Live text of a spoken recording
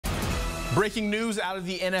Breaking news out of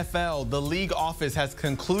the NFL. The league office has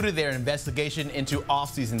concluded their investigation into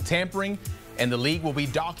offseason tampering, and the league will be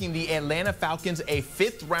docking the Atlanta Falcons a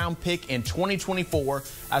 5th-round pick in 2024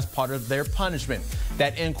 as part of their punishment.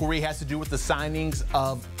 That inquiry has to do with the signings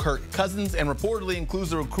of Kirk Cousins and reportedly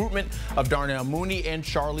includes the recruitment of Darnell Mooney and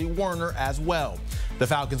Charlie Woerner as well. The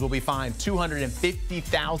Falcons will be fined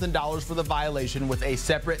 $250,000 for the violation, with a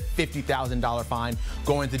separate $50,000 fine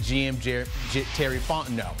going to GM Terry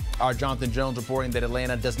Fontenot. Our Jonathan Jones reporting that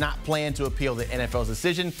Atlanta does not plan to appeal the NFL's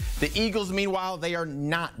decision. The Eagles, meanwhile, they are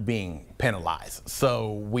not being penalized.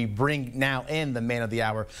 So we bring now in the man of the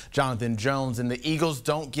hour, Jonathan Jones, and the Eagles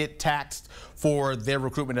don't get taxed for their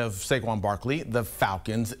recruitment of Saquon Barkley. The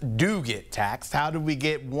Falcons do get taxed. How do we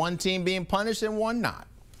get one team being punished and one not?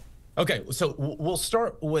 Okay, so we'll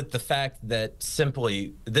start with the fact that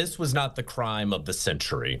simply this was not the crime of the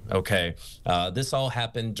century, okay? This all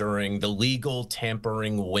happened during the legal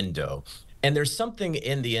tampering window. And there's something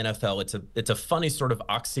in the NFL, it's a funny sort of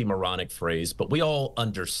oxymoronic phrase, but we all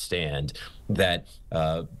understand that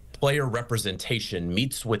player representation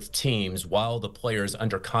meets with teams while the player is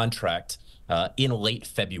under contract in late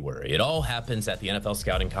February. It all happens at the NFL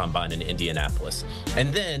Scouting Combine in Indianapolis.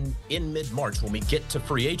 And then in mid-March, when we get to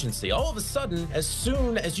free agency, all of a sudden, as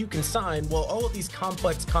soon as you can sign, well, all of these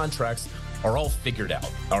complex contracts are all figured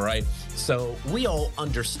out, all right? So we all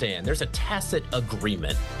understand there's a tacit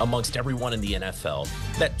agreement amongst everyone in the NFL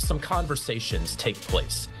that some conversations take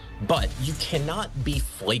place. But you cannot be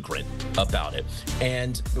flagrant about it.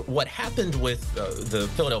 And what happened with the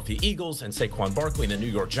Philadelphia Eagles and Saquon Barkley and the New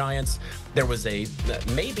York Giants,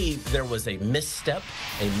 maybe there was a misstep,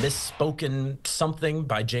 a misspoken something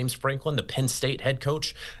by James Franklin, the Penn State head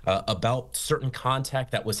coach, about certain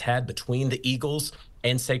contact that was had between the Eagles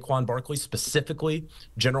and Saquon Barkley, specifically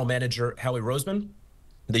General Manager Howie Roseman.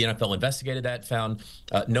 The NFL investigated that, found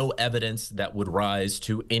no evidence that would rise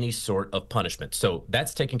to any sort of punishment. So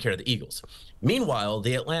that's taking care of the Eagles. Meanwhile,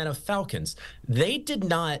 the Atlanta Falcons, the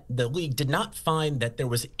league did not find that there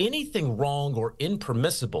was anything wrong or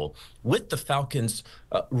impermissible with the Falcons'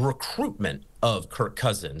 recruitment of Kirk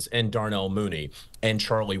Cousins and Darnell Mooney and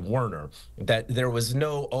Charlie Woerner, that there was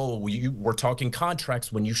no, you were talking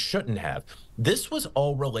contracts when you shouldn't have. This was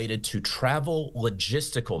all related to travel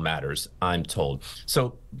logistical matters, I'm told.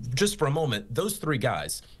 So just for a moment, those three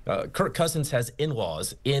guys, Kirk Cousins has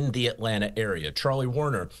in-laws in the Atlanta area. Charlie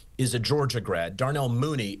Woerner is a Georgia grad. Darnell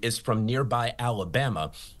Mooney is from nearby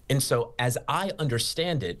Alabama. And so as I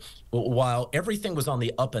understand it, while everything was on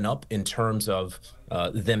the up and up in terms of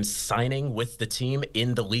them signing with the team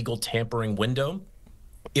in the legal tampering window,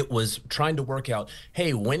 it was trying to work out,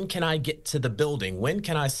 hey, when can I get to the building? When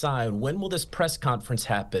can I sign? When will this press conference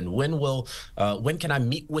happen? When can I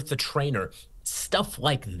meet with the trainer? Stuff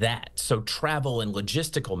like that. So travel and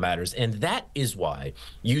logistical matters. And that is why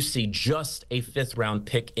you see just a 5th-round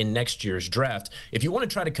pick in next year's draft. If you want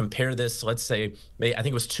to try to compare this, let's say, I think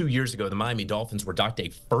it was 2 years ago, the Miami Dolphins were docked a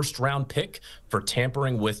 1st-round pick for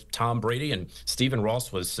tampering with Tom Brady, and Stephen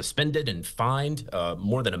Ross was suspended and fined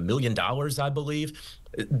more than $1 million, I believe.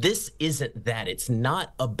 This isn't that. It's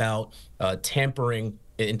not about tampering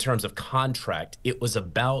in terms of contract. It was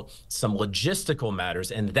about some logistical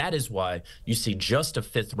matters, and that is why you see just a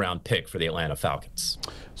 5th-round pick for the Atlanta Falcons.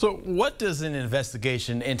 So what does an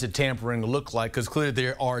investigation into tampering look like? Because clearly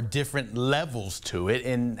there are different levels to it,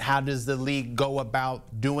 and how does the league go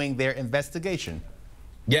about doing their investigation?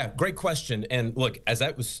 Yeah, great question. And look, as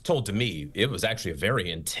that was told to me, it was actually a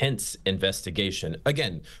very intense investigation.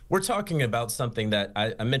 Again, we're talking about something that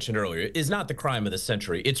I mentioned earlier is not the crime of the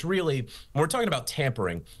century. It's really, when we're talking about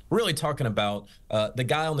tampering, we're really talking about the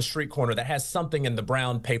guy on the street corner that has something in the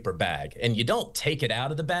brown paper bag. And you don't take it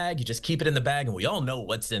out of the bag, you just keep it in the bag, and we all know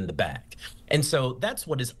what's in the bag. And so that's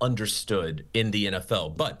what is understood in the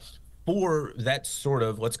NFL. But for that sort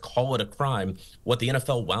of, let's call it a crime, what the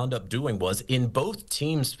NFL wound up doing was, in both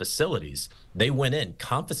teams' facilities, they went in,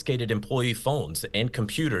 confiscated employee phones and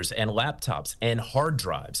computers and laptops and hard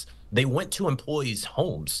drives. They went to employees'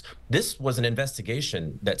 homes. This was an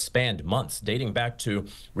investigation that spanned months, dating back to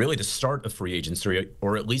really the start of free agency,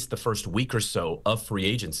 or at least the first week or so of free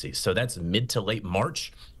agency. So that's mid to late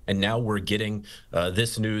March, and now we're getting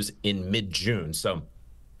this news in mid-June. So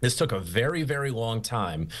this took a very, very long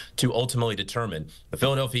time to ultimately determine. The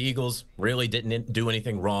Philadelphia Eagles really didn't do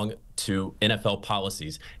anything wrong to NFL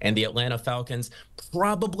policies. And the Atlanta Falcons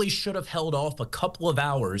probably should have held off a couple of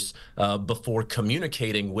hours before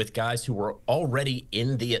communicating with guys who were already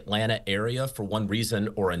in the Atlanta area for one reason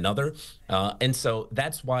or another. And so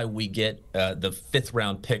that's why we get the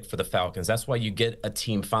 5th-round pick for the Falcons. That's why you get a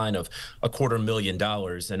team fine of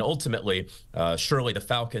 $250,000. And ultimately, surely the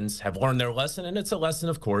Falcons have learned their lesson, and it's a lesson,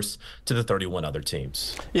 of course, to the 31 other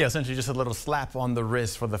teams. Yeah, essentially just a little slap on the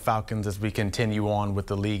wrist for the Falcons as we continue on with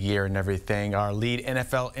the league year and everything. Our lead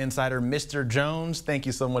NFL insider, Mr. Jones, thank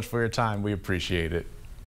you so much for your time. We appreciate it.